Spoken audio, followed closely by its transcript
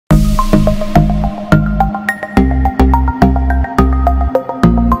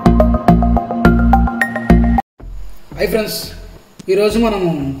Hi friends, ఈరోజు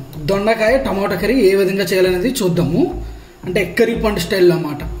మనము దొండకాయ టమాటా కర్రీ ఏ విధంగా చేయాలనేది చూద్దాము. అంటే కర్రీ పండు స్టైల్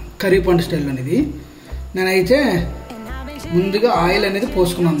అన్నమాట. కర్రీ పండు స్టైల్ అనేది నేనైతే ముందుగా ఆయిల్ అనేది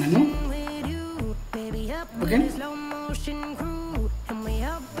పోసుకున్నాను నేను. ఓకే,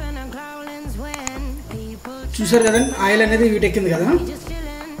 చూసారు కదండి ఆయిల్ అనేది వీటెక్కింది కదా.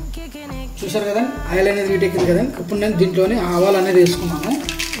 చూసారు కదండి ఆయిల్ అనేది వీటెక్కింది కదండి. ఇప్పుడు నేను దీంట్లోని ఆవాలు అనేది వేసుకున్నాను.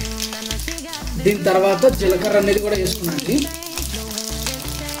 దీని తర్వాత జీలకర్ర అనేది కూడా వేసుకున్నాను.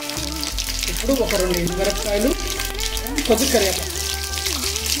 ఇప్పుడు ఒక 2 మిరపకాయలు, కొద్దిగా కరివేపాకు.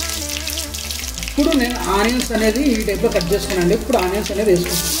 ఇప్పుడు నేను ఆనియన్స్ అనేది ఈ టైప్లో కట్ చేసుకున్నాను. ఇప్పుడు ఆనియన్స్ అనేది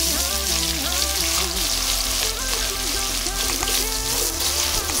వేసుకున్నాను.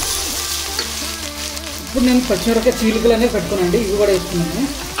 ఇప్పుడు నేను పచ్చిమిరపకాయ చీలికలు అనేవి పెట్టుకున్నాను. ఇవి కూడా వేసుకున్నాను.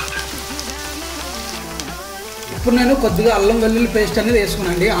 ఇప్పుడు నేను కొద్దిగా అల్లం వెల్లుల్లి పేస్ట్ అనేది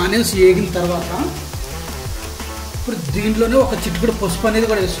వేసుకున్నాను. ఆనియన్స్ వేగిన తర్వాత ఇప్పుడు దీంట్లోనే ఒక చిటికెడు పసుపు అనేది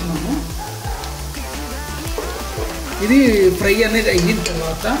కూడా వేసుకున్నాను. ఇది ఫ్రై అనేది అయిన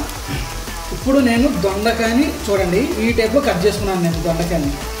తర్వాత ఇప్పుడు నేను దొండకాయని చూడండి ఈ టైప్లో కట్ చేసుకున్నాను. నేను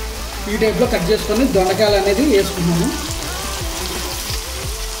దొండకాయని ఈ టైప్లో కట్ చేసుకొని దొండకాయలు అనేది వేసుకున్నాను.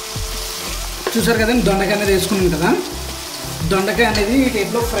 చూసారు కదండి దొండకాయ అనేది వేసుకున్నాను కదా. దొండకాయ అనేది ఈ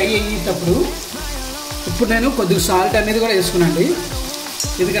టైప్లో ఫ్రై అయ్యేటప్పుడు ఇప్పుడు నేను కొద్దిగా సాల్ట్ అనేది కూడా వేసుకున్నాను.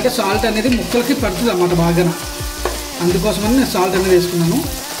 ఎందుకంటే సాల్ట్ అనేది ముక్కలకి పడుతుంది అన్నమాట బాగా, అందుకోసమని నేను సాల్ట్ అనేది వేసుకున్నాను.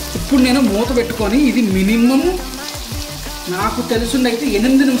 ఇప్పుడు నేను మూత పెట్టుకొని ఇది మినిమం నాకు తెలుసుండి అయితే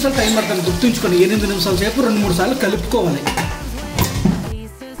 8 నిమిషాలు టైం పడుతుంది. గుర్తుంచుకోండి, 8 నిమిషాల సేపు 2-3 సార్లు కలుపుకోవాలి.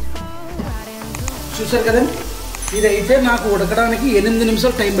 చూసారు కదండి ఇదైతే నాకు ఉడకడానికి 8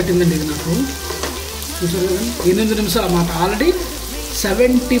 నిమిషాలు టైం పట్టిందండి. ఇది నాకు చూసారు కదండి 8 నిమిషాలు అన్నమాట. ఆల్రెడీ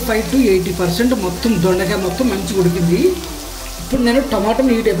 75 to 80% మొత్తం దొండకాయ మొత్తం మంచిగా ఉడికింది. ఇప్పుడు నేను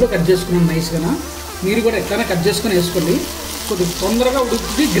టమాటాని ఈ టైప్లో కట్ చేసుకున్నాను నైస్గా. మీరు కూడా ఎట్లయినా కట్ చేసుకొని వేసుకోండి. కొద్దిగా తొందరగా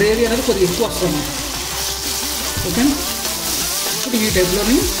ఉడుకుతుంది, గ్రేవీ అనేది కొద్దిగా ఎక్కువ వస్తుంది. ఓకే, ఇప్పుడు ఈ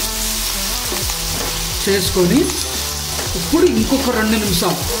టైప్లోని చేసుకొని ఇప్పుడు ఇంకొక 2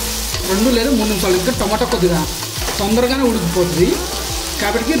 నిమిషాలు, 2 లేదా 3 నిమిషాలు, ఇంకా టమాటా కొద్దిగా తొందరగానే ఉడికిపోతుంది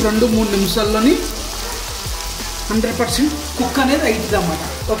కాబట్టి 2-3 నిమిషాల్లోని 100% కుక్ అనేది అవుతుంది అన్నమాట.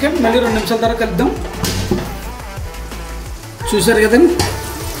 ఓకే, మళ్ళీ 2 నిమిషాల తర్వాత కలుద్దాం. చూసారు కదండి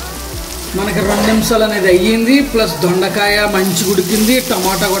మనకి 2 నిమిషాలు అనేది అయ్యింది. ప్లస్ దొండకాయ మంచిగా ఉడికింది,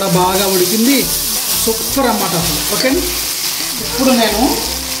 టమాటా కూడా బాగా ఉడికింది. సూపర్ అన్నమాట అసలు. ఓకే, ఇప్పుడు నేను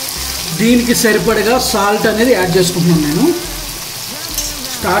దీనికి సరిపడగా సాల్ట్ అనేది యాడ్ చేసుకుంటున్నాను. నేను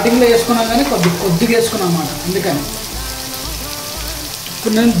స్టార్టింగ్లో వేసుకున్నాను కానీ కొద్దిగా వేసుకున్నాను అన్నమాట. అందుకని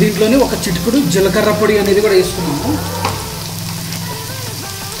ఇప్పుడు నేను దీంట్లోని ఒక చిటికెడు జీలకర్ర పొడి అనేది కూడా వేసుకున్నాను.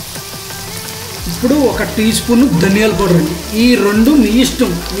 ఇప్పుడు ఒక టీ స్పూన్ ధనియాల పౌడర్ అండి. ఈ 2 మీ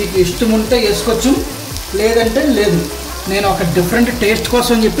ఇష్టం, మీకు ఇష్టం ఉంటే వేసుకోవచ్చు, లేదంటే లేదు. నేను ఒక డిఫరెంట్ టేస్ట్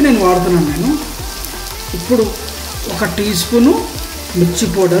కోసం అని చెప్పి నేను వాడుతున్నాను. నేను ఇప్పుడు ఒక టీ స్పూను మిర్చి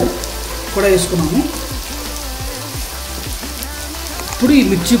పౌడర్ కూడా వేసుకున్నాను. ఇప్పుడు ఈ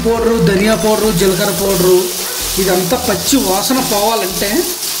మిర్చి పౌడరు, ధనియా పౌడరు, జీలకర్ర పౌడరు ఇదంతా పచ్చి వాసన పోవాలంటే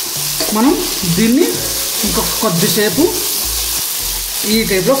మనం దీన్ని ఇంకొక కొద్దిసేపు ఈ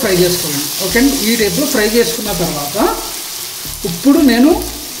టైప్లో ఫ్రై చేసుకోవాలి. ఓకే అండి, ఈ టైప్లో ఫ్రై చేసుకున్న తర్వాత ఇప్పుడు నేను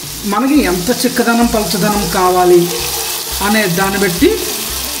మనకి ఎంత చిక్కదనం పలచదనం కావాలి అనే దాన్ని బట్టి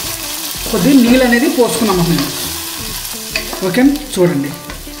కొద్దిగా నీళ్ళు అనేది పోసుకున్నాము నేను. ఓకే, చూడండి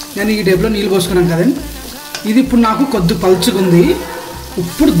నేను ఈ టైప్లో నీళ్ళు పోసుకున్నాను కదండి. ఇది ఇప్పుడు నాకు కొద్ది పలుచుకుంది.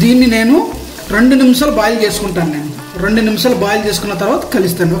 ఇప్పుడు దీన్ని నేను 2 నిమిషాలు బాయిల్ చేసుకుంటాను. నేను 2 నిమిషాలు బాయిల్ చేసుకున్న తర్వాత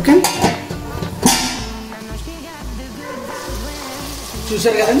కలుస్తాను. ఓకే,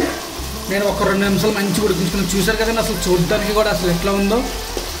 చూసారు కదండి నేను ఒక 2 నిమిషాలు మంచిగా ఉడికించుకున్నాను. చూసారు కదండి అసలు చూడడానికి కూడా అసలు ఎట్లా ఉందో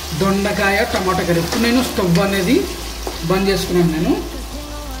దొండకాయ టమాటా కర్రీ. ఇప్పుడు నేను స్టవ్ అనేది బంద్ చేసుకున్నాను నేను.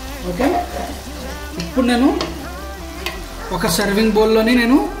 ఓకే, ఇప్పుడు నేను ఒక సర్వింగ్ బౌల్లోని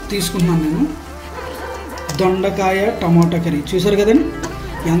నేను తీసుకుంటున్నాను. నేను దొండకాయ టమాటా కర్రీ చూసారు కదండి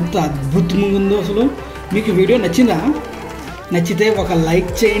ఎంత అద్భుతంగా ఉందో అసలు. మీకు వీడియో నచ్చిందా? నచ్చితే ఒక లైక్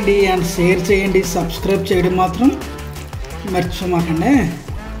చేయండి అండ్ షేర్ చేయండి. సబ్స్క్రైబ్ చేయడం మాత్రం మర్చిపోమాకండి.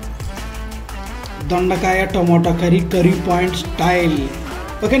 దొండకాయ టమాటా curry point style.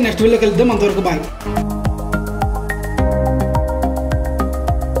 Okay, next వీడియోకి వెళ్దాం. అంతవరకు బాయ్.